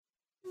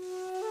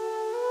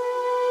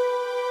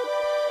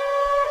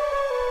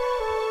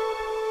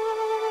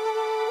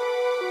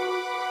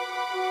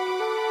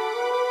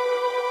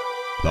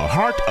The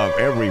heart of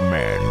every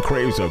man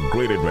craves a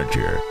great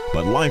adventure,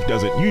 but life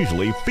doesn't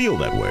usually feel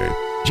that way.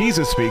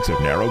 Jesus speaks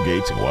of narrow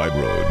gates and wide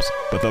roads,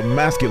 but the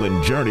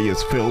masculine journey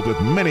is filled with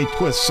many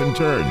twists and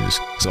turns.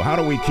 So how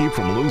do we keep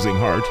from losing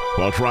heart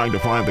while trying to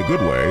find the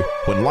good way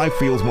when life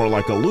feels more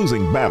like a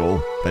losing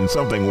battle than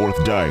something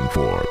worth dying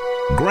for?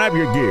 Grab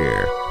your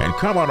gear and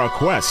come on a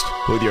quest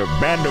with your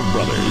band of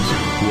brothers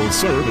who will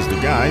serve as the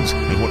guides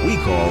in what we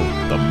call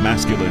the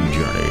masculine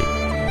journey.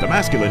 The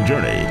masculine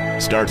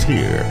journey starts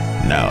here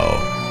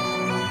now.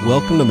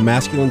 Welcome to the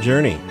Masculine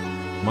Journey.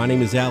 My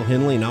name is Al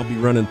Henley, and I'll be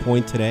running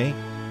point today.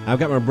 I've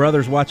got my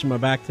brothers watching my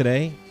back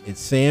today.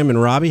 It's Sam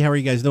and Robbie. How are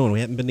you guys doing? We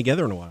haven't been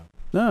together in a while.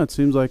 No, it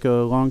seems like a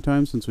long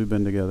time since we've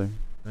been together.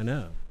 I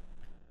know.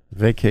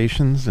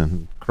 Vacations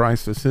and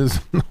crises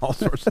and all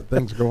sorts of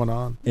things going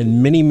on.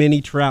 And many, many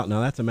trout.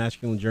 Now, that's a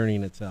masculine journey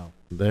in itself.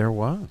 There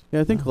was.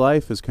 Yeah, I think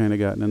life has kind of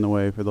gotten in the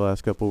way for the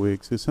last couple of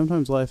weeks, because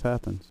sometimes life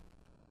happens.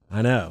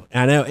 I know.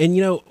 And,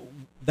 you know,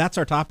 that's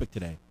our topic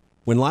today.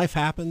 When life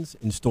happens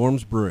and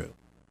storms brew.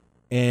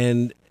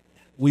 And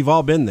we've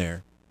all been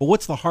there. But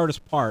what's the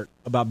hardest part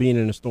about being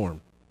in a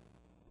storm?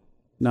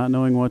 Not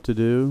knowing what to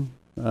do,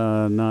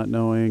 not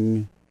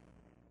knowing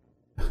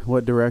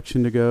what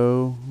direction to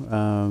go,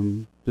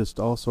 just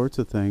all sorts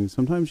of things.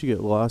 Sometimes you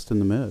get lost in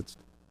the midst.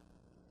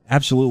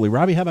 Absolutely.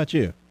 Robbie, how about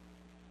you?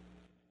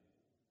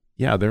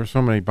 Yeah, there's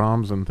so many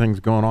bombs and things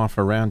going off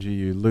around you,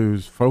 you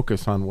lose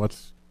focus on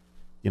what's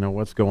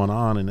going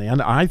on.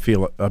 And I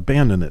feel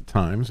abandoned at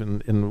times.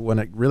 And when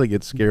it really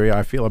gets scary,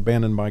 I feel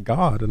abandoned by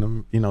God.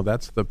 And,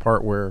 that's the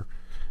part where,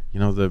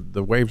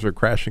 the waves are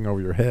crashing over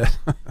your head.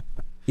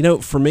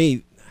 For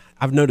me,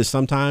 I've noticed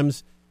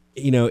sometimes,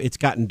 it's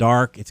gotten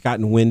dark, it's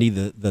gotten windy,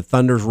 the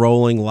thunder's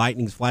rolling,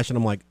 lightning's flashing.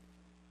 I'm like,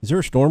 is there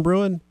a storm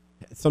brewing?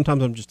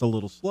 Sometimes I'm just a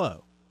little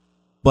slow.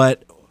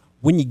 But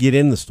when you get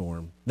in the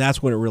storm,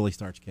 that's when it really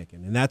starts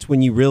kicking. And that's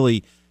when you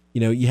really,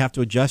 you have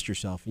to adjust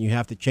yourself, and you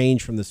have to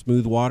change from the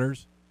smooth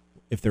waters,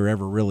 if they're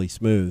ever really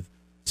smooth,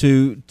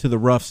 to the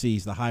rough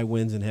seas, the high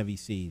winds and heavy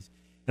seas.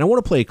 And I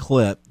want to play a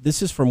clip.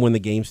 This is from When the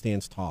Game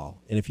Stands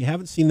Tall. And if you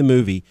haven't seen the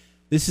movie,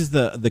 this is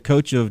the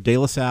coach of De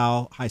La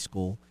Salle High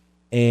School,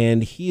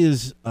 and he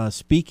is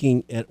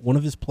speaking at one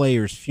of his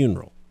players'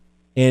 funeral.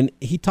 And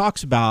he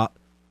talks about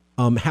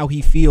how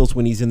he feels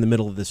when he's in the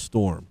middle of this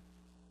storm.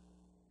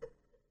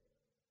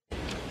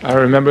 I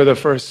remember the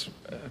first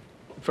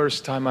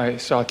time I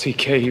saw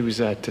TK, he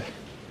was at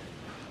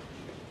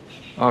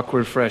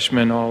awkward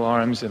freshman, all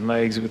arms and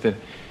legs with an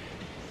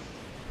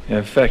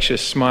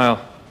infectious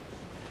smile.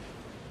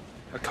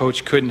 A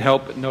coach couldn't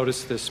help but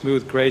notice the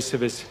smooth grace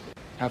of his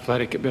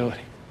athletic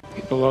ability.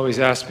 People always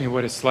ask me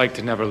what it's like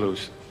to never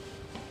lose.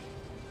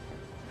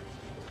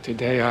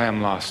 Today I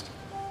am lost.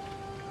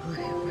 Lord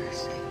have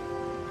mercy.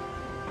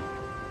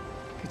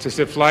 It's as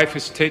if life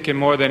has taken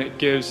more than it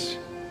gives,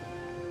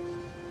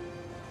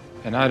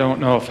 and I don't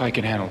know if I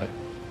can handle it.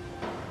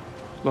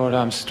 Lord,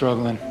 I'm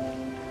struggling.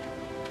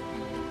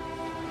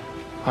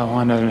 I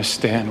want to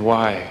understand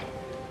why.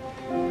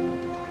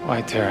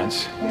 Why,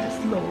 Terrence?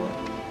 Yes, Lord.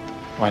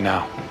 Why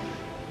now?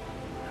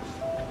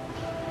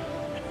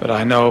 But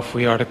I know if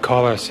we are to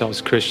call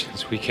ourselves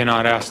Christians, we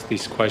cannot ask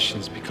these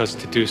questions, because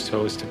to do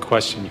so is to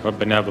question your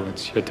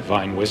benevolence, your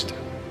divine wisdom.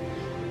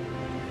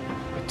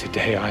 But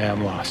today I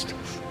am lost.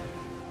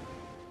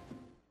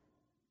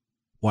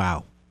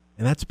 Wow.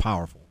 And that's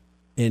powerful.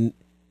 And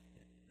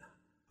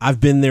I've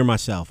been there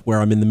myself,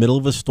 where I'm in the middle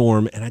of a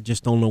storm and I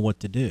just don't know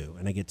what to do,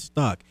 and I get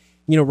stuck.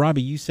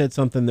 Robbie, you said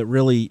something that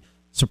really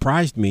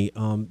surprised me,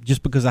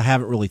 just because I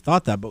haven't really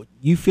thought that, but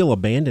you feel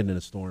abandoned in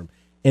a storm.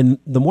 And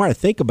the more I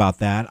think about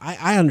that,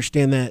 I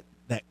understand that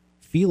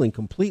feeling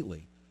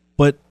completely.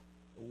 But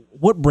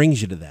what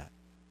brings you to that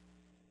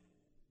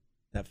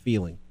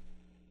feeling?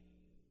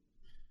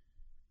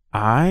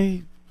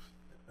 I,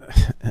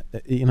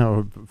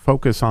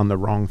 focus on the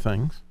wrong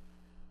things,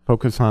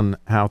 focus on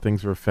how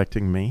things are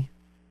affecting me,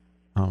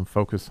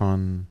 focus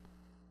on,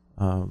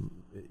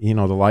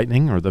 the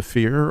lightning or the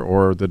fear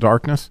or the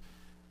darkness.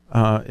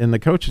 In the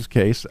coach's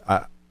case,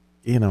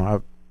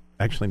 I've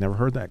actually never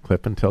heard that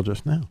clip until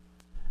just now.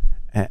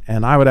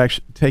 And I would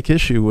actually take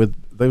issue with,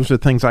 those are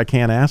things I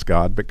can't ask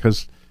God,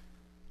 because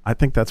I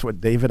think that's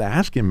what David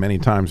asked him many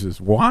times, is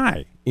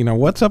why?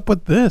 What's up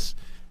with this?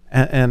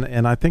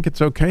 And I think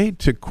it's okay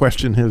to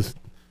question his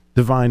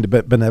divine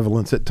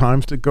benevolence at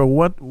times, to go,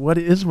 what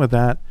is with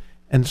that,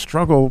 and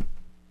struggle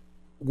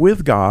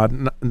with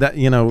God, that,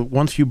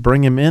 once you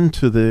bring him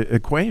into the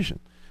equation.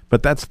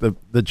 But that's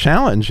the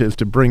challenge, is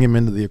to bring him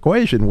into the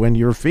equation when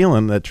you're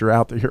feeling that you're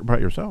out there by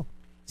yourself.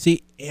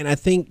 See, and I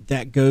think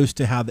that goes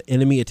to how the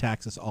enemy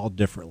attacks us all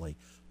differently,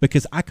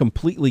 because I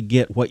completely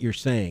get what you're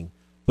saying,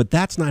 but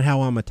that's not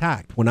how I'm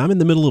attacked. When I'm in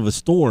the middle of a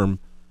storm,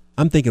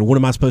 I'm thinking, what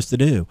am I supposed to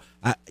do?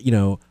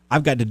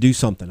 I've got to do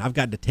something. I've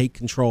got to take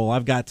control.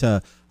 I've got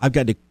to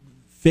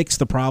fix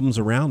the problems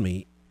around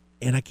me,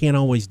 and I can't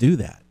always do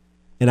that.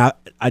 And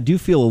I do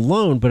feel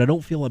alone, but I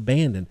don't feel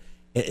abandoned.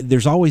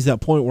 There's always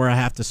that point where I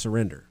have to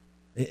surrender.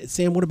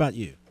 Sam, what about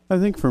you? I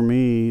think for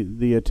me,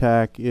 the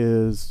attack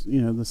is,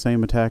 the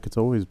same attack it's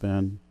always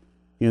been.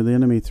 the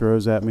enemy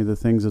throws at me the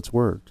things that's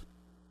worked.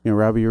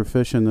 Robbie, you were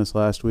fishing this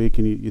last week,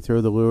 and you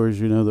throw the lures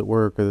that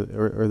work,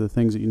 or the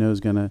things that is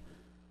going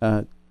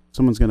to,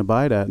 someone's going to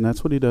bite at, and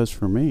that's what he does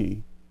for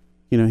me.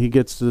 He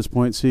gets to this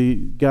point, see,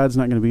 God's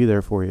not going to be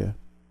there for you.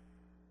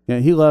 Yeah,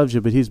 he loves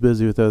you, but he's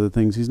busy with other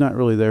things. He's not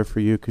really there for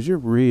you because you're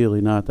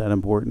really not that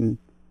important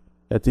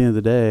at the end of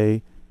the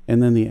day.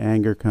 And then the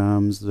anger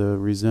comes, the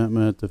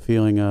resentment, the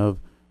feeling of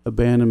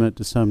abandonment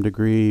to some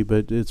degree,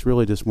 but it's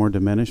really just more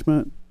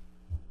diminishment.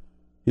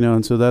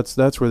 And so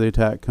that's where the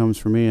attack comes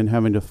for me, and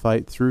having to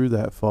fight through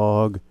that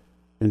fog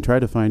and try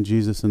to find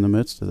Jesus in the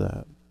midst of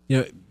that.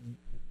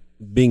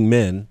 Being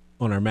men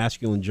on our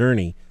masculine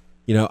journey,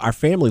 our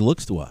family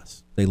looks to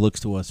us. They look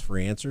to us for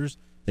answers.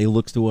 They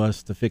look to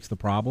us to fix the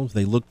problems.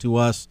 They look to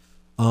us,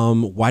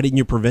 why didn't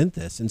you prevent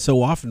this? And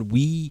so often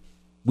we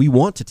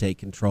want to take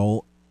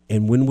control,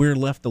 and when we're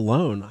left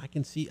alone, I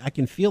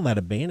can feel that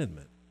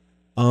abandonment.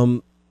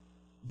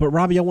 But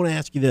Robbie, I want to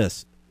ask you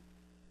this.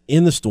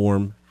 In the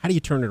storm, how do you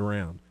turn it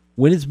around?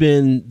 When has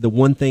been the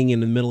one thing in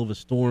the middle of a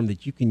storm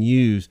that you can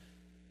use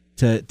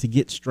to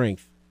get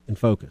strength and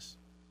focus?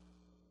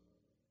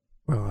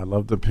 Well, I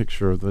love the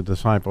picture of the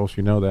disciples.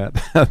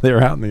 That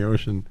they're out in the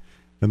ocean,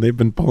 and they've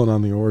been pulling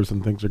on the oars,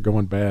 and things are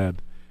going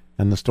bad,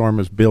 and the storm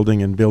is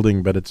building and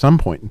building. But at some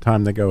point in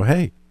time, they go,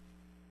 "Hey,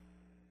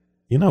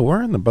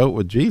 we're in the boat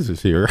with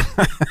Jesus here.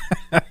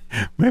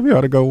 Maybe I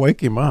ought to go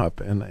wake him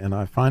up." And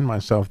I find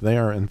myself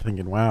there and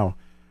thinking, wow,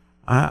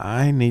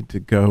 I need to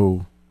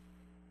go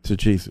to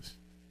Jesus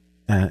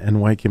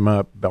and wake him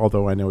up,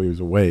 although I know he was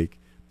awake.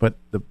 But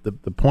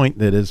the point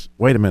that is,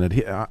 wait a minute,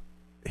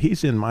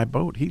 he's in my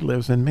boat. He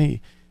lives in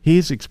me.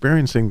 He's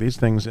experiencing these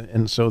things,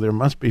 and so there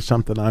must be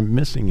something I'm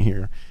missing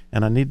here,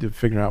 and I need to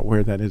figure out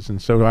where that is.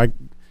 And so I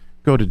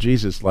go to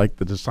Jesus like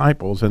the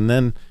disciples, and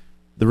then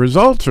the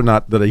results are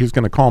not that he's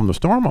going to calm the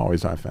storm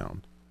always, I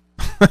found.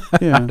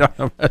 Yeah. I don't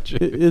know about you.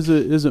 Is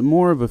it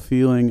more of a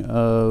feeling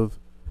of,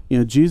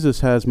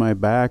 Jesus has my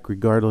back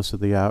regardless of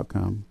the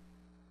outcome?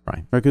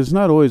 Right. Because it's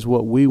not always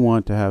what we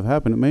want to have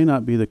happen. It may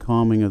not be the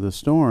calming of the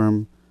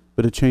storm,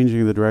 but a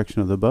changing of the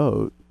direction of the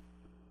boat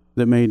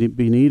that may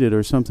be needed,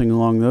 or something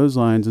along those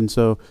lines. And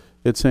so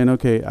it's saying,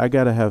 okay, I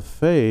got to have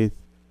faith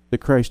that,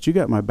 Christ, you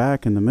got my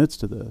back in the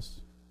midst of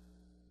this.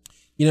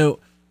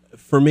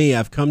 For me,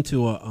 I've come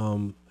to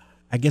an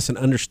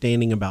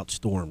understanding about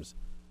storms,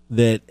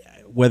 that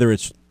whether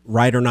it's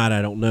right or not,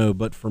 I don't know.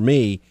 But for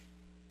me,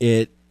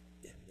 it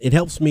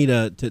helps me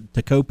to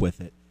cope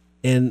with it.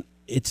 And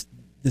it's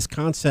this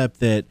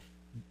concept that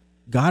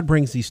God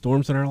brings these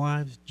storms in our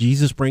lives.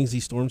 Jesus brings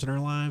these storms in our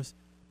lives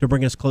to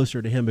bring us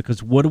closer to him.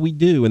 Because what do we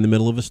do in the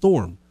middle of a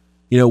storm?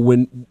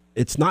 When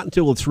it's not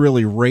until it's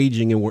really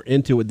raging and we're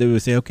into it that we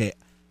say, okay,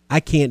 I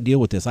can't deal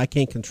with this. I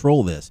can't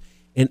control this.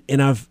 And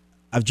I've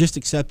just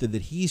accepted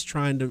that he's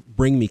trying to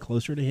bring me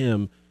closer to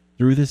him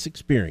through this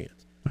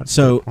experience.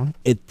 So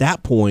at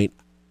that point,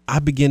 I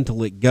begin to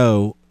let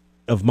go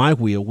of my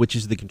wheel, which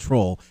is the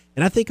control.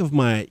 And I think of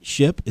my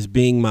ship as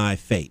being my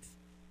faith.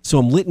 So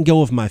I'm letting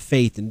go of my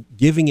faith and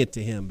giving it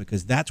to him,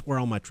 because that's where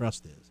all my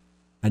trust is.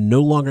 I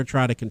no longer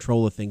try to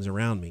control the things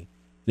around me.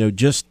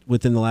 Just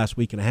within the last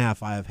week and a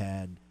half, I have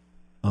had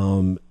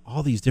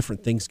all these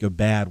different things go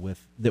bad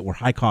that were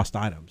high cost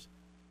items.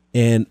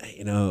 And,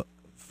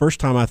 first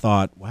time I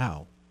thought,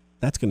 wow,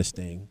 that's going to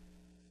sting.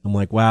 I'm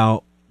like,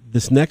 wow,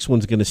 this next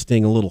one's going to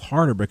sting a little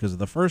harder because of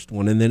the first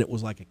one. And then it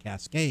was like a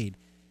cascade.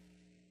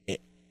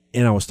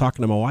 And I was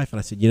talking to my wife, and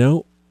I said,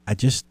 I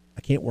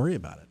can't worry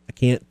about it. I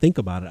can't think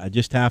about it. I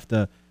just have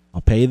to,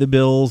 I'll pay the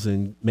bills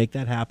and make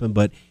that happen.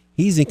 But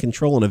he's in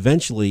control, and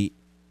eventually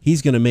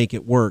he's going to make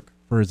it work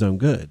for his own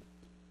good.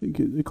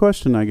 The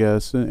question, I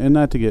guess, and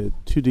not to get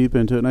too deep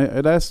into it, and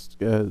I'd ask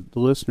the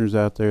listeners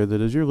out there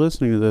that as you're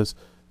listening to this,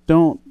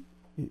 don't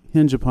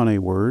hinge upon a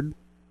word.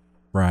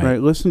 Right.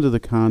 Listen to the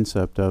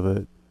concept of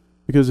it.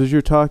 Because as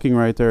you're talking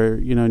right there,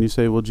 and you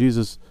say, well,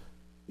 Jesus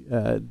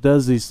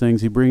does these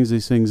things, he brings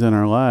these things in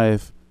our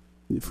life.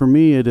 For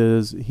me, it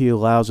is he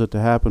allows it to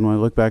happen. When I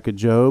look back at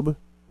Job,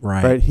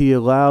 right, he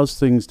allows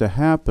things to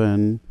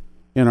happen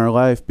in our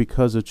life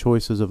because of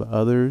choices of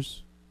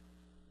others.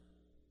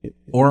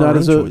 Or our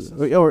own choices.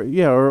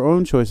 Our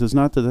own choices.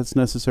 Not that that's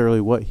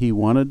necessarily what he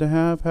wanted to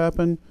have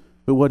happen,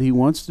 but what he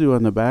wants to do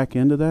on the back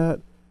end of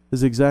that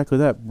is exactly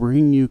that,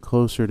 bring you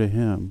closer to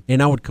him.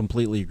 And I would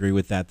completely agree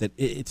with that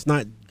it's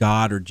not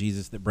God or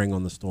Jesus that bring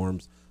on the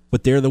storms,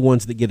 but they're the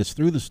ones that get us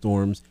through the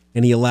storms,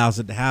 and he allows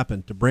it to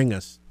happen to bring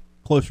us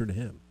closer to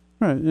him.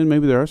 Right, and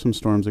maybe there are some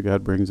storms that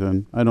God brings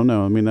in. I don't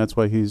know. I mean, that's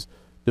why he's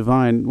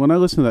divine. When I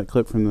listened to that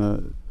clip from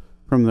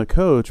the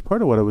coach,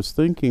 part of what I was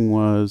thinking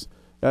was,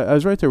 I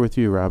was right there with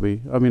you,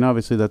 Robbie. I mean,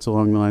 obviously that's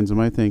along the lines of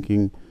my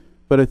thinking,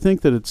 but I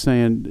think that it's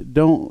saying,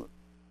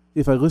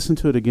 if I listen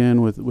to it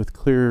again with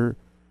clear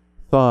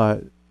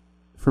thought,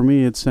 for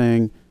me it's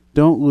saying,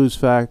 don't lose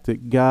fact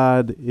that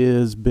God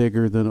is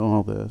bigger than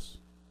all this.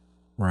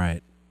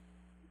 Right.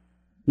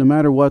 No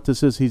matter what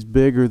this is, he's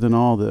bigger than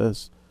all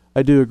this.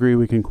 I do agree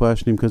we can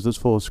question him because it's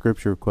full of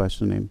scripture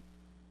questioning him.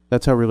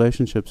 That's how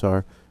relationships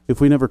are.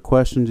 If we never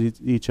questioned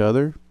each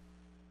other,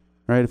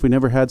 right? If we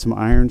never had some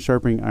iron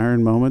sharpening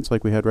iron moments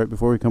like we had right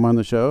before we come on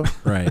the show,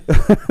 Right.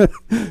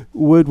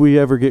 would we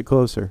ever get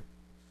closer?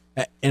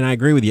 And I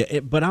agree with you,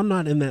 but I'm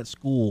not in that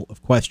school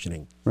of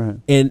questioning. Right.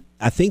 And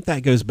I think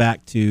that goes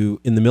back to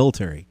in the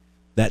military,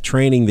 that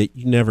training that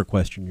you never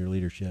question your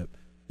leadership.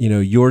 You know,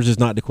 yours is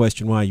not to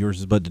question why, yours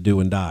is but to do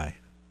and die.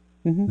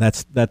 Mm-hmm.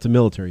 That's a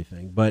military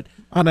thing. But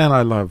And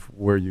I love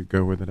where you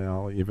go with it,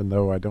 Al, even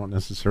though I don't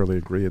necessarily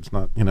agree. It's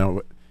not,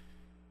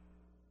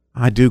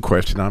 I do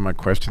question. I'm a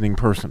questioning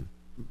person.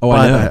 oh,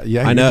 I know.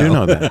 Yeah, I know. you do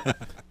know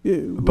that. Yeah,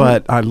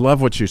 But I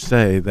love what you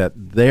say, that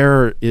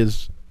there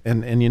is,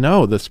 and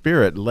the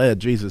Spirit led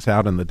Jesus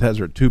out in the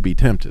desert to be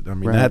tempted. I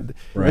mean, Right. that,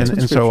 Right. That's and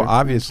what so Scripture-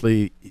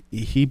 obviously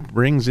he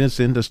brings us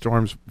into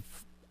storms,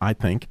 I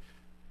think,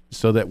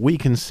 so that we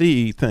can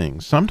see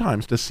things,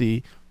 sometimes to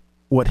see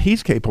what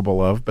he's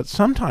capable of, but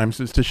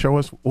sometimes it's to show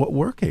us what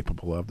we're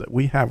capable of, that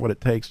we have what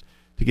it takes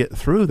to get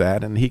through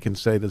that, and he can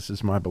say, this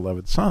is my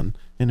beloved Son,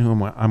 in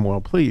whom I'm well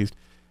pleased.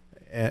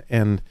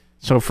 And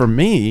so for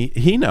me,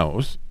 he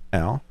knows,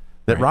 Al,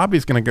 that Right.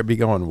 Robbie's going to be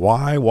going,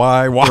 why,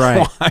 Right.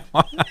 why?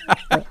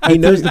 He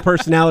knows the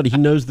personality. He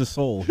knows the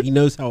soul. He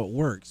knows how it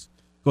works.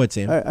 Go ahead,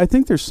 Sam. I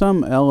think there's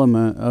some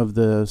element of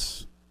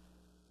this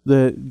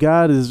that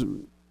God is,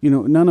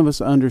 none of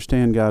us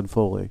understand God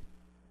fully,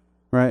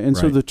 right? And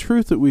so Right. the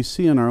truth that we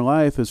see in our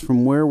life is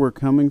from where we're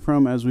coming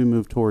from as we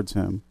move towards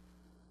Him.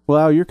 Well,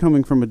 Al, you're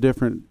coming from a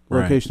different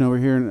Right. location over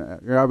here,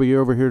 and Robbie,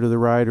 you're over here to the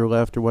right or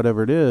left or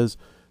whatever it is.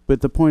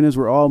 But the point is,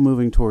 we're all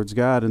moving towards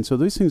God, and so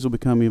these things will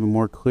become even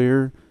more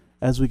clear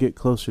as we get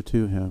closer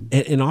to Him.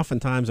 And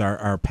oftentimes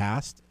our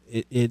past,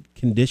 it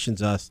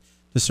conditions us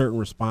to certain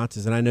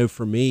responses. And I know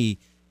for me,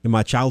 in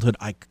my childhood,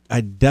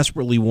 I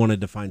desperately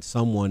wanted to find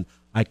someone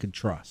I could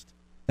trust.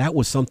 That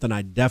was something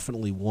I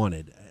definitely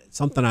wanted,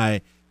 something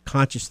I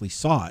consciously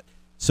sought.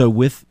 So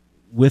with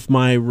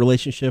my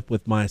relationship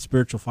with my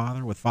spiritual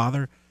father, with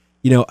Father,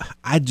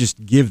 I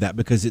just give that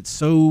because it's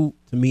so,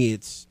 to me,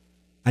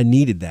 I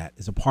needed that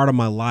as a part of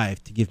my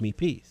life to give me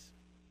peace.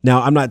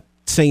 Now, I'm not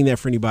saying that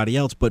for anybody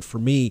else, but for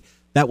me,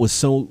 that was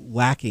so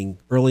lacking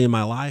early in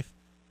my life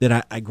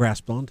that I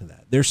grasped onto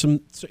that.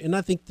 And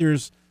I think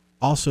there's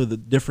also the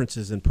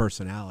differences in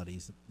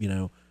personalities.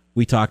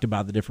 We talked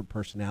about the different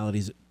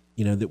personalities,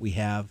 that we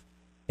have.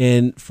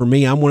 And for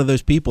me, I'm one of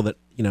those people that,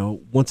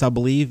 once I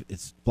believe,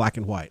 it's black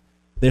and white.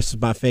 This is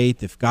my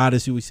faith. If God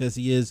is who He says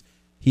He is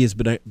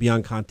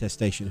beyond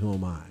contestation. Who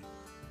am I?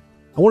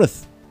 I want to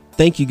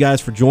thank you guys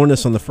for joining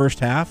us on the first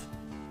half.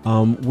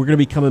 We're going to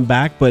be coming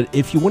back, but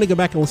if you want to go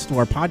back and listen to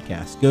our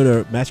podcast, go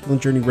to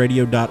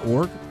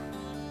masculinejourneyradio.org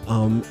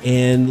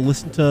and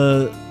listen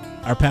to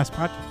our past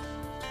podcasts.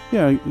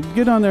 Yeah,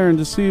 get on there and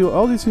to see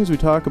all these things we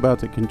talk about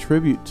that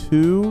contribute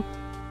to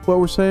what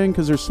we're saying,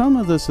 because there's some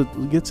of this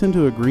that gets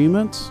into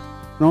agreements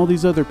and all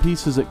these other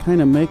pieces that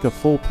kind of make a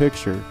full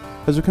picture.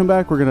 As we come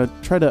back, we're going to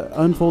try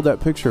to unfold that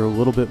picture a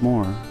little bit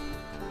more.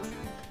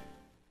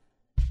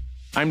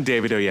 I'm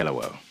David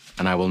Oyelowo,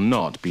 and I will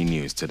not be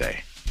news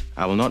today.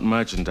 I will not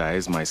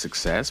merchandise my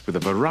success with a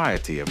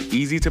variety of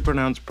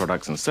easy-to-pronounce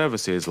products and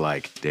services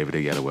like David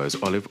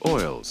Oyelowo's olive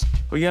oils,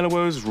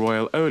 Oyelowo's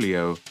royal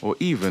oleo, or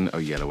even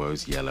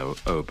Oyelowo's yellow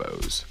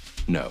oboes.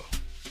 No,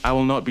 I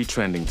will not be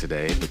trending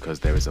today because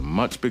there is a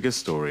much bigger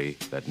story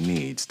that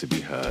needs to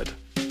be heard.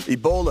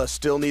 Ebola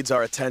still needs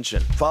our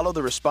attention. Follow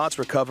the response,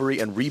 recovery,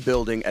 and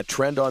rebuilding at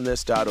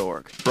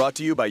trendonthis.org. Brought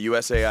to you by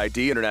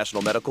USAID,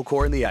 International Medical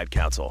Corps, and the Ad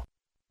Council.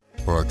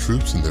 For our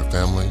troops and their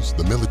families,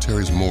 the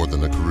military is more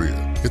than a career.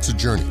 It's a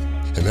journey,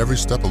 and every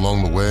step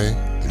along the way,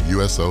 the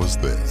USO is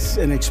there. It's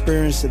an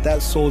experience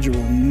that soldier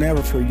will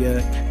never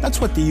forget. That's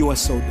what the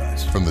USO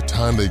does. From the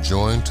time they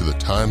join to the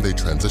time they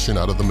transition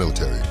out of the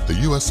military, the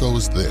USO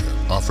is there,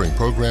 offering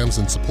programs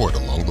and support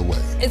along the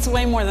way. It's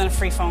way more than a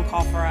free phone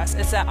call for us.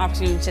 It's that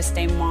opportunity to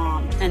stay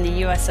mom, and the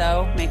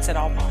USO makes it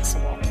all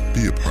possible.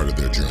 Be a part of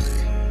their journey.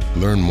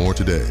 Learn more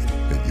today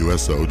at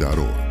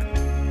USO.org.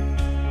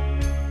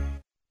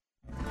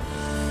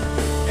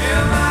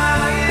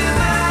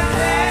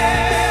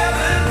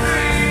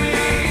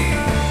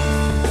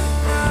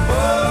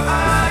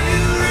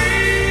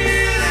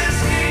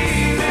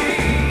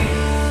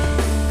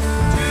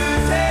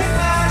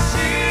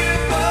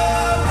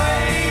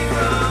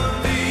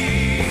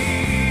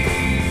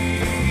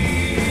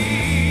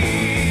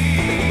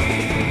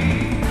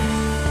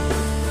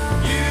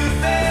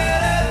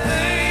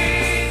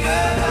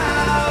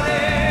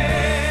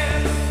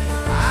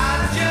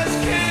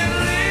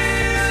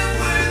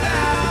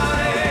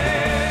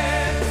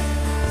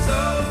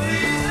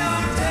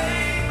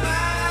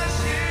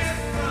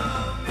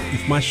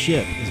 My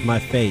ship is my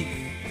faith.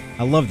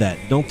 I love that.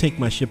 Don't take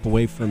my ship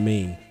away from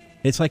me.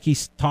 It's like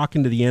he's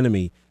talking to the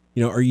enemy.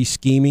 Are you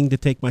scheming to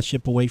take my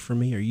ship away from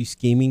me? Are you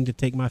scheming to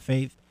take my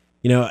faith?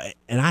 And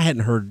I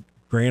hadn't heard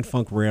Grand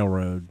Funk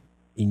Railroad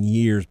in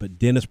years, but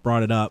Dennis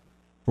brought it up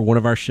for one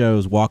of our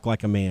shows, Walk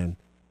Like a Man.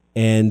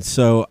 And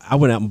so I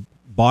went out and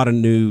bought a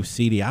new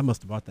CD. I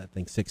must have bought that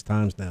thing 6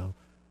 times now.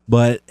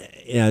 But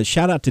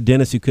shout out to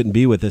Dennis who couldn't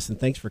be with us, and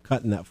thanks for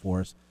cutting that for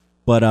us.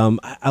 But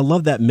I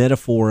love that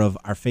metaphor of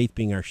our faith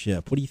being our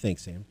ship. What do you think,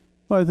 Sam?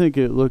 Well, I think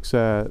it looks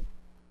at,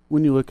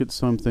 when you look at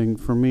something,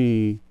 for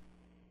me,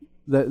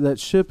 that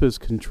ship is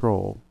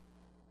control.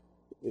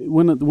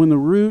 When the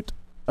root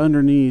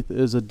underneath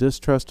is a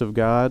distrust of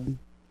God,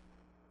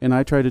 and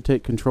I try to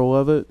take control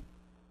of it,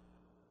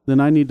 then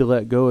I need to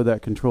let go of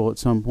that control at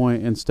some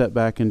point and step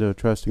back into a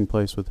trusting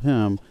place with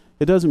Him.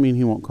 It doesn't mean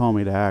He won't call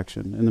me to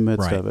action in the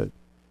midst of it.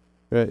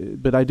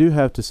 But I do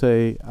have to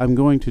say, I'm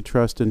going to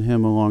trust in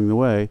Him along the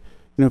way.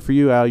 You know, for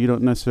you, Al, you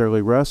don't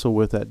necessarily wrestle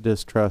with that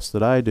distrust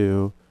that I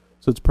do,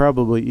 so it's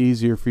probably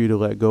easier for you to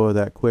let go of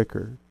that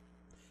quicker.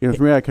 You know,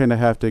 for me, I kind of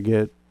have to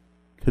get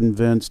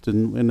convinced,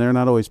 and they're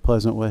not always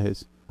pleasant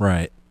ways.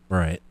 Right.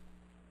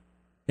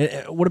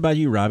 And what about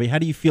you, Robbie? How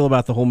do you feel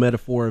about the whole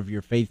metaphor of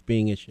your faith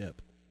being a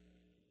ship?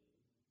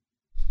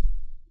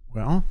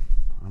 Well,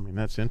 I mean,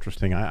 that's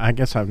interesting. I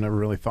guess I've never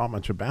really thought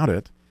much about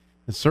it.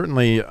 It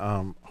certainly,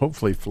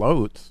 hopefully,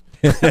 floats.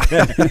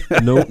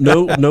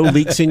 No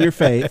leaks in your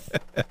faith.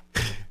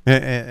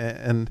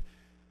 And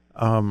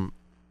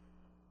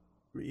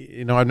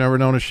you know, I've never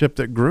known a ship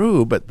that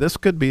grew, but this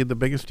could be the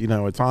biggest. You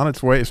know, it's on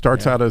its way. It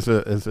starts out as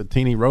a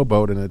teeny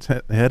rowboat, and it's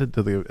headed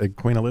to the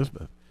Queen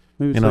Elizabeth.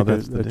 Maybe it's you know, like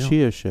that's a the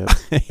chia ship.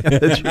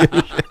 The chia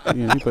ship.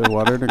 You put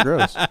water and it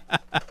grows.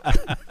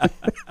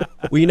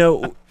 Well, you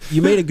know,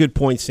 you made a good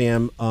point,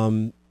 Sam,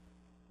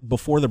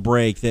 before the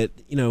break, that,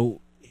 you know,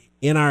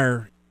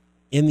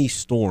 in these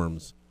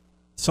storms,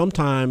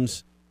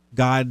 sometimes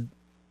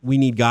we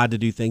need God to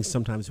do things.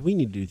 Sometimes we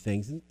need to do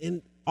things.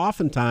 And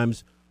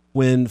oftentimes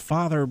when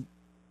Father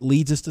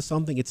leads us to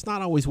something, it's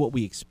not always what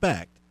we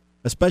expect,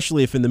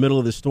 especially if in the middle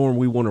of the storm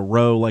we want to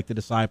row like the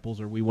disciples,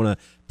 or we want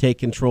to take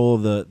control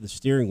of the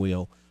steering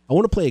wheel. I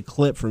want to play a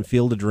clip from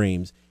Field of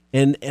Dreams.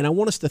 And I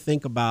want us to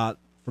think about,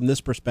 from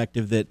this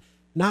perspective, that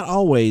not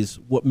always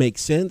what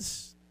makes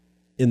sense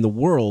in the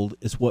world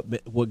is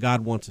what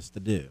God wants us to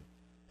do.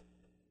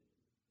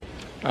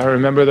 I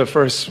remember the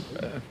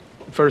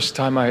first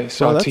time I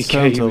saw that TK.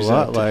 sounds a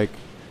lot like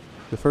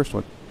the first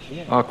one.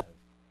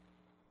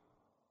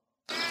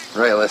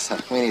 Ray, listen,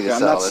 we need to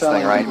sell this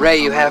thing, right? Ray,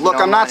 you have no money.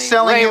 Look, I'm not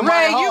selling you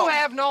my Ray, home. you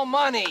have no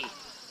money.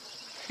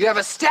 You have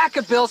a stack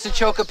of bills to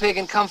choke a pig,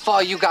 and come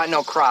fall, you got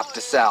no crop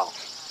to sell.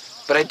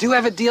 But I do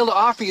have a deal to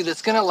offer you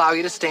that's going to allow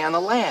you to stay on the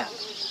land.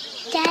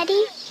 Daddy,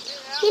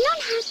 you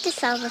don't have to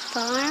sell the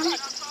farm.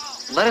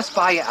 Let us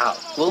buy you out.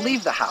 We'll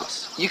leave the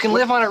house. You can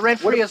live on it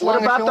rent-free as long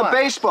as you want. What about the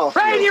baseball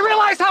field? Ray, do you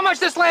realize how much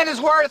this land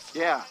is worth?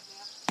 Yeah.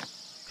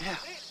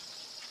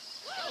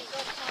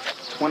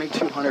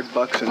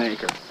 $2,200 an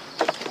acre.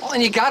 Well,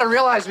 and you got to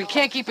realize we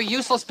can't keep a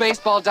useless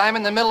baseball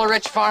diamond in the middle of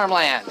rich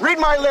farmland. Read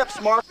my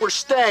lips, Mark. We're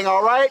staying,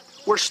 all right?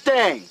 We're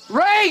staying.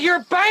 Ray,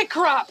 you're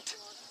bankrupt.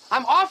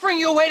 I'm offering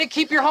you a way to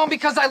keep your home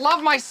because I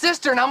love my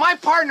sister. Now my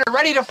partner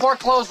ready to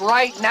foreclose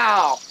right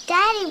now.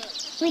 Daddy,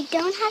 we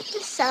don't have to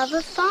sell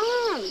the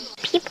farm.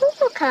 People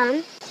will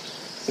come.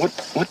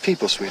 What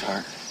people,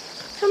 sweetheart?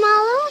 From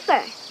all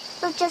over.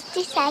 They'll just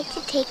decide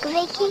to take a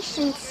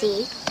vacation,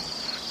 see?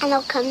 And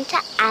they'll come to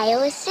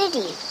Iowa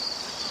City.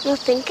 They'll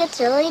think it's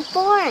really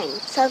boring,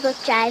 so they'll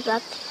drive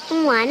up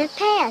and want to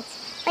pay us,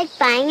 like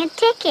buying a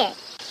ticket.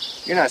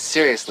 You're not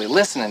seriously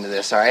listening to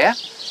this, are you?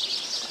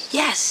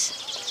 Yes.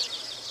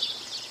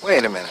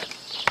 Wait a minute.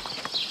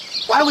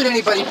 Why would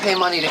anybody pay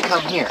money to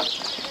come here?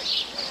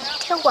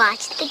 To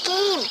watch the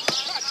game.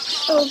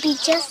 It will be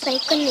just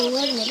like when they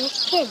were little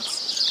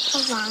kids, a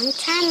long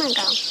time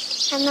ago.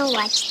 And they'll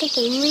watch the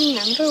game and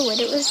remember what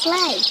it was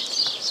like.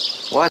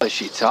 What is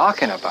she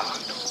talking about?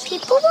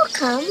 People will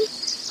come.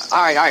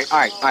 All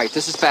right.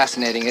 This is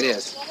fascinating, it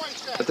is.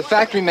 But the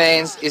fact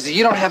remains is that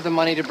you don't have the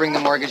money to bring the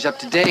mortgage up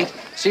to date,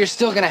 so you're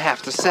still going to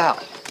have to sell.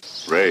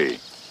 Ray,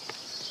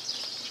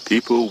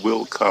 people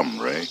will come,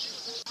 Ray.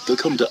 They'll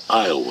come to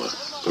Iowa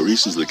for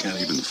reasons they can't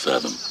even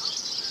fathom.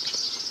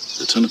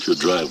 They'll turn up your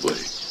driveway,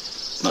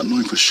 not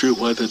knowing for sure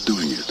why they're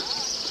doing it.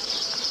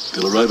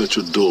 They'll arrive at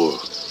your door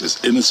as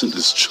innocent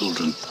as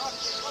children,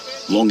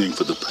 longing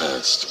for the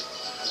past.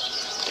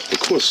 Of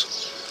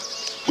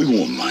course, we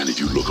won't mind if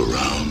you look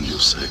around, you'll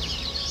say.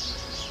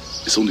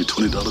 It's only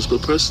 $20 per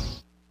person.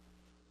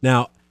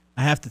 Now,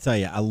 I have to tell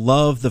you, I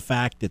love the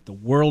fact that the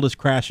world is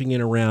crashing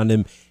in around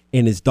him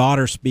and his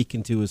daughter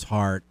speaking to his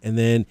heart, and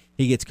then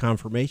he gets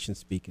confirmation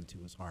speaking to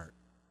his heart.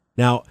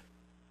 Now,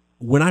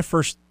 when I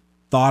first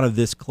thought of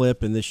this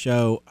clip in this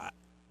show,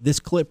 this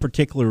clip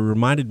particularly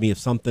reminded me of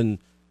something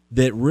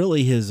that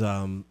really has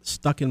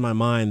stuck in my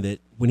mind, that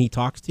when he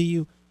talks to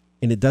you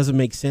and it doesn't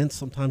make sense,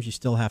 sometimes you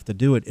still have to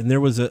do it. And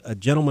there was a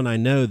gentleman I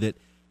know that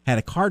had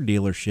a car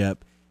dealership,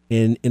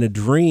 and in a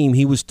dream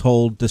he was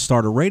told to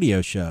start a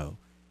radio show.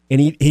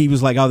 And he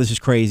was like, oh, this is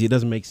crazy. It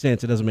doesn't make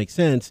sense. It doesn't make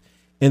sense.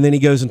 And then he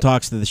goes and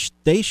talks to the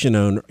station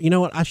owner. You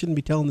know what? I shouldn't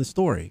be telling this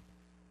story.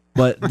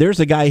 But there's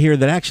a guy here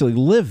that actually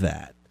lived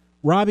that.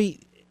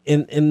 Robbie,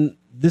 and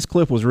this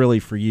clip was really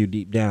for you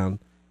deep down.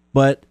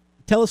 But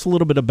tell us a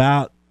little bit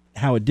about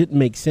how it didn't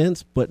make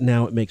sense, but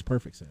now it makes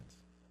perfect sense.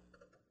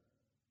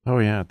 Oh,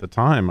 yeah. At the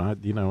time,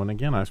 and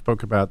again, I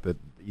spoke about that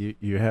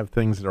you have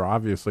things that are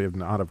obviously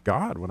not of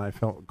God. When I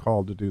felt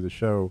called to do the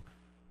show,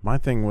 my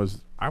thing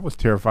was I was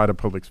terrified of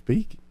public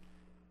speaking.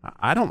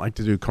 I don't like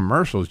to do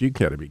commercials. You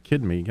gotta be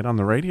kidding me. Get on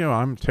the radio.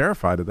 I'm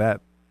terrified of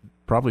that.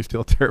 Probably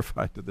still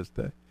terrified to this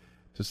day,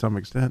 to some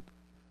extent.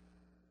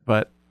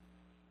 But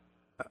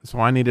so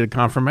I needed a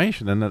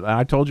confirmation, and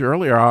I told you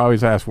earlier I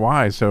always ask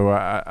why. So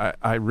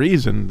I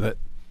reasoned that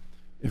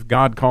if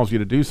God calls you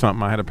to do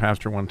something, I had a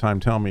pastor one time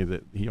tell me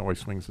that he always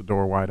swings the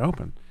door wide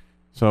open.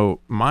 So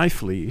my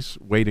fleece,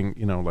 waiting,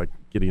 like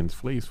Gideon's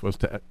fleece, was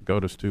to go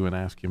to Stu and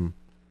ask him,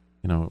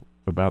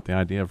 about the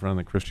idea of running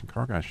the Christian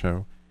Car Guy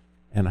show,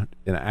 and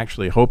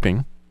actually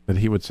hoping that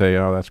he would say,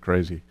 "Oh, that's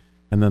crazy."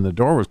 And then the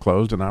door was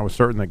closed, and I was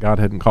certain that God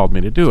hadn't called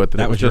me to do it.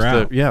 That was just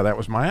that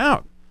was my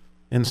out.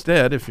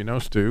 Instead, if you know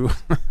Stu,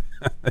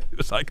 he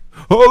was like,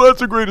 "Oh, that's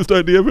the greatest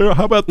idea ever.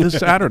 How about this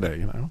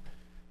Saturday?"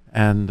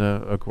 And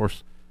of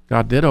course,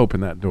 God did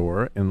open that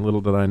door, and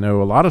little did I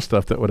know a lot of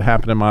stuff that would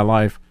happen in my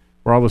life,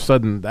 where all of a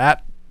sudden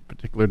that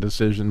particular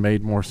decision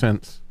made more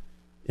sense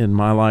in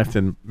my life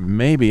than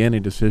maybe any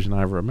decision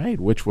I ever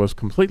made, which was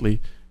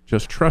completely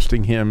just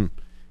trusting Him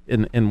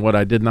in what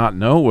I did not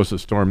know was a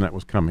storm that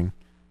was coming,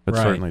 but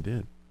certainly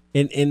did.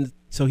 And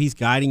so He's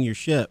guiding your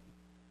ship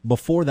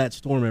before that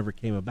storm ever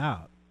came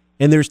about.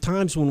 And there's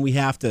times when we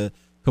have to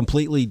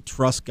completely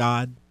trust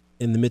God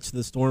in the midst of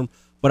the storm.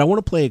 But I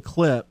want to play a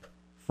clip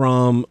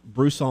from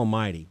Bruce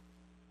Almighty.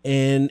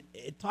 And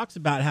it talks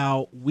about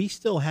how we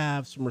still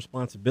have some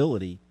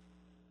responsibility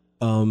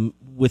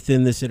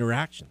within this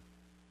interaction.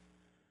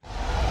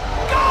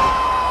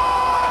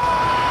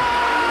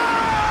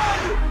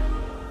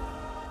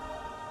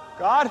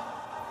 God?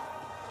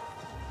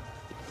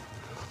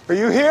 Are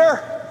you here?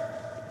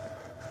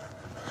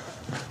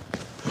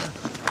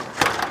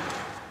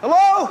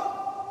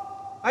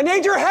 Hello? I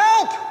need your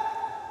help!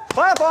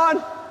 Clap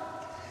on!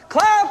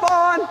 Clap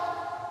on!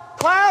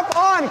 Clap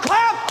on!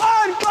 Clap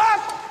on!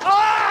 Clap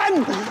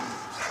on!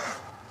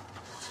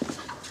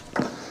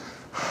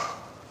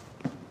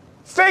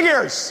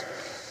 Figures!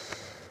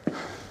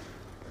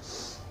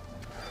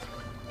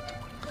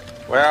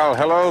 Well,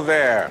 hello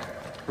there,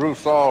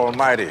 Bruce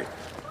Almighty.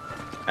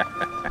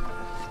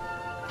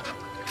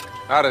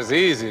 Not as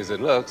easy as it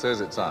looks,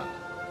 is it, son?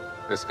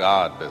 This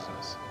God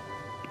business.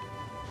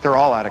 They're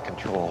all out of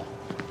control.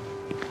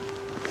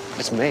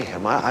 It's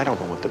mayhem. I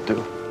don't know what to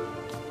do.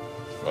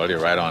 Well, you're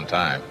right on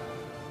time.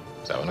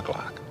 7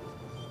 o'clock.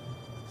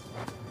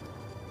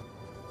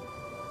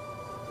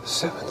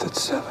 7th at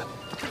 7.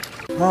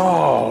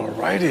 All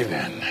righty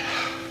then.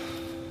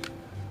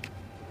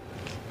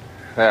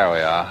 There we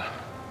are.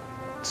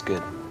 It's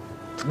good.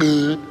 It's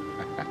good.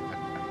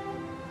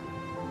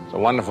 It's a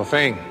wonderful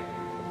thing.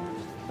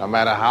 No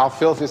matter how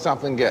filthy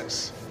something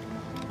gets,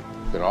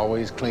 you can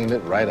always clean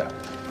it right up.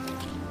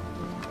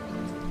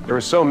 There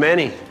were so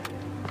many.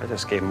 I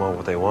just gave them all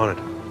what they wanted.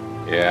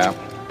 Yeah.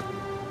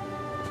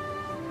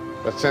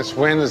 But since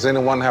when does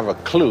anyone have a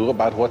clue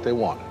about what they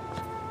want?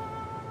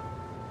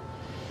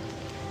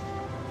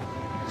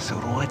 So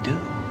do I do.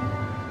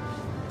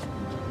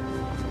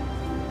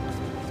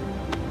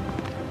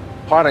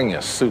 Parting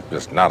your soup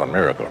is not a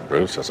miracle,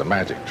 Bruce. It's a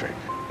magic trick.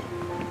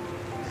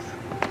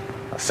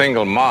 A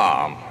single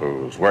mom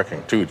who's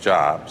working 2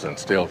 jobs and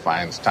still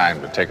finds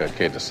time to take her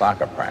kid to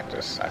soccer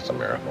practice, that's a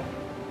miracle.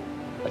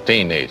 A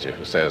teenager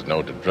who says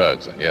no to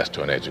drugs and yes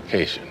to an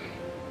education,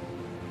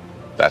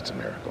 that's a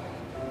miracle.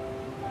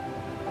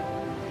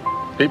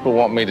 People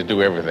want me to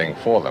do everything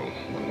for them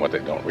when what they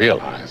don't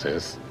realize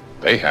is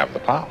they have the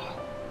power.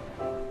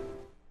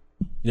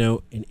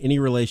 In any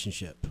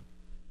relationship,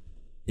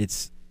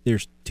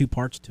 there's 2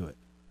 parts to it.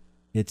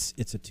 It's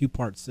a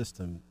 2-part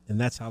system, and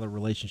that's how the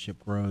relationship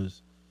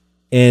grows.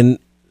 And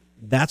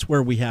that's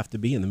where we have to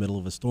be in the middle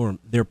of a storm.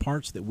 There are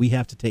parts that we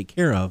have to take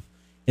care of,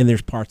 and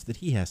there's parts that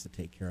he has to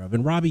take care of.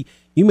 And Robbie,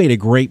 you made a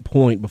great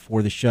point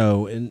before the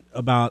show and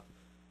about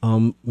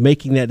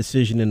making that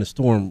decision in a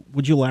storm.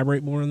 Would you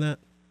elaborate more on that?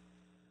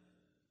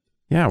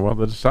 Yeah, well,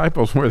 the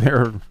disciples were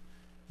there,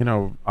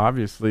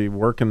 obviously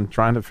working,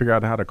 trying to figure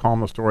out how to calm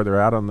the storm. They're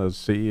out on the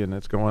sea, and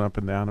it's going up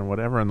and down and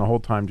whatever, and the whole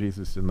time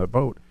Jesus is in the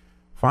boat.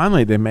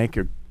 Finally, they make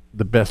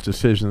the best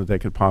decision that they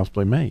could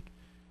possibly make,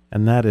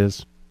 and that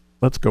is,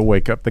 let's go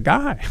wake up the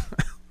guy.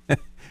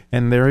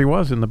 And there he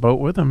was in the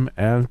boat with him,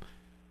 and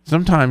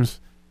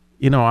sometimes,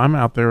 I'm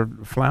out there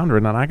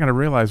floundering, and I got to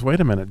realize, wait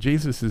a minute,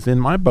 Jesus is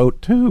in my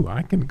boat too.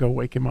 I can go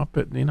wake him up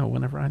at,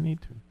 whenever I need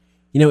to.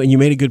 And you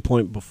made a good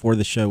point before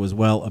the show as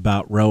well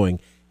about rowing.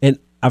 And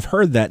I've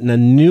heard that and I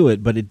knew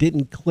it, but it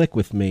didn't click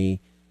with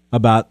me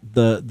about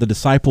the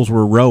disciples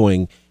were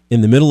rowing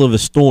in the middle of a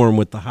storm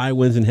with the high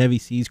winds and heavy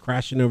seas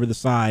crashing over the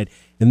side,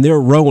 and they're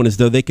rowing as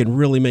though they can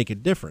really make a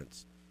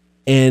difference.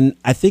 And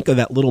I think of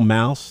that little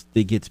mouse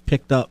that gets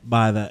picked up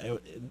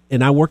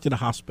and I worked at a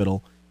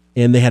hospital,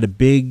 and they had a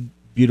big,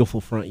 beautiful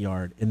front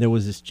yard, and there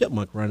was this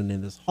chipmunk running,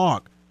 and this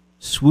hawk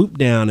swooped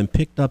down and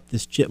picked up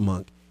this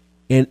chipmunk.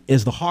 And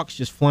as the hawk's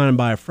just flying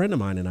by a friend of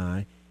mine and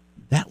I,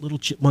 that little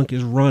chipmunk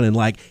is running.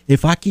 Like,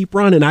 if I keep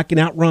running, I can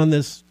outrun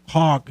this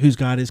hawk who's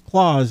got his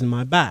claws in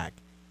my back.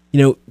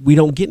 we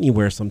don't get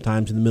anywhere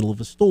sometimes in the middle of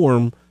a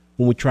storm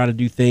when we try to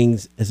do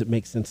things as it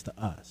makes sense to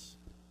us.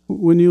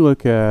 When you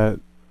look at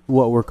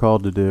what we're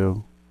called to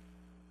do,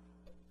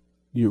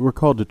 we're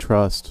called to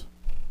trust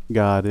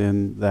God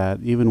in that,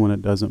 even when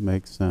it doesn't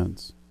make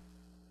sense.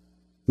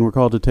 And we're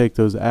called to take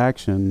those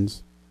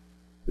actions.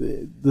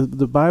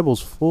 The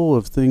Bible's full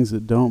of things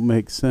that don't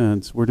make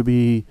sense. We're to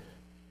be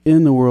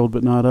in the world,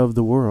 but not of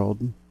the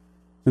world.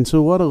 And so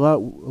a lot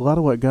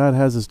of what God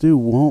has us do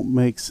won't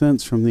make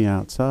sense from the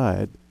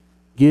outside.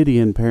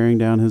 Gideon paring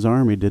down his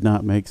army did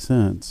not make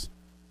sense.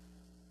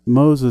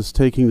 Moses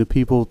taking the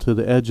people to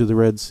the edge of the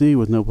Red Sea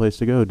with no place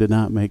to go did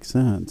not make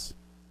sense.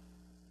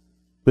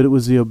 But it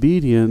was the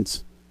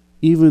obedience,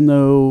 even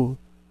though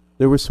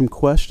there was some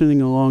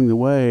questioning along the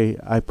way,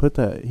 they put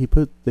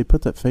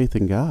that faith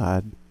in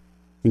God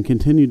and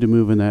continued to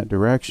move in that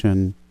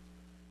direction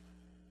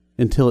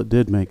until it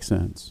did make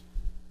sense.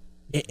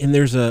 And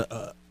there's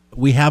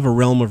we have a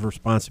realm of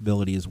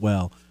responsibility as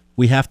well.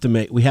 We have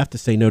to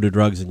say no to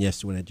drugs and yes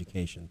to an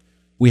education.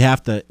 We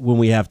have to, when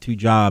we have two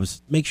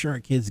jobs, make sure our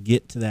kids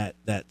get to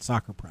that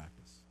soccer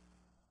practice.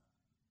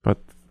 But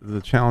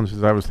the challenge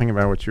is, I was thinking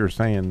about what you were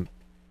saying,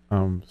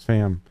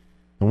 Sam.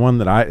 The one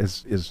that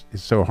is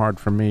so hard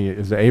for me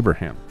is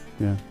Abraham.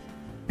 Yeah.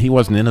 He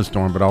wasn't in a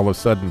storm, but all of a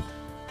sudden,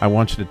 I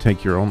want you to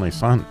take your only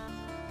son.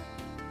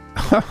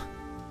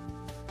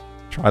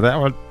 Try that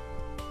one.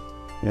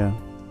 Yeah.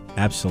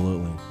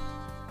 Absolutely.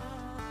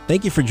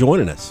 Thank you for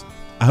joining us.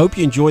 I hope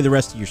you enjoy the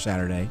rest of your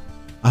Saturday.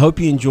 I hope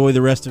you enjoy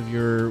the rest of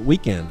your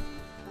weekend.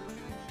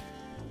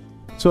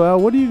 So,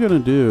 Al, what are you going to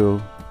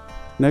do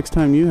next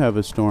time you have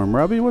a storm?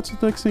 Robbie, what's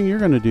the next thing you're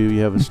going to do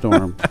you have a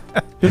storm?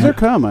 Because they're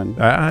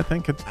coming. I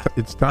think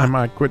it's time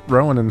I quit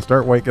rowing and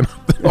start waking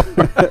up.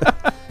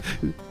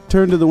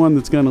 Turn to the one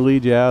that's going to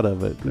lead you out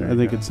of it. I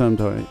think at some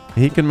point.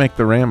 He can make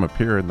the ram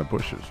appear in the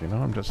bushes,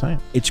 I'm just saying.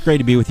 It's great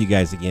to be with you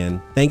guys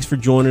again. Thanks for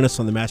joining us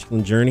on the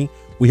Masculine Journey.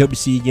 We hope to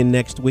see you again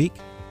next week.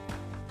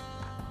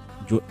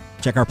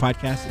 Check our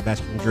podcast at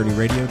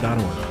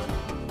masculinejourneyradio.org.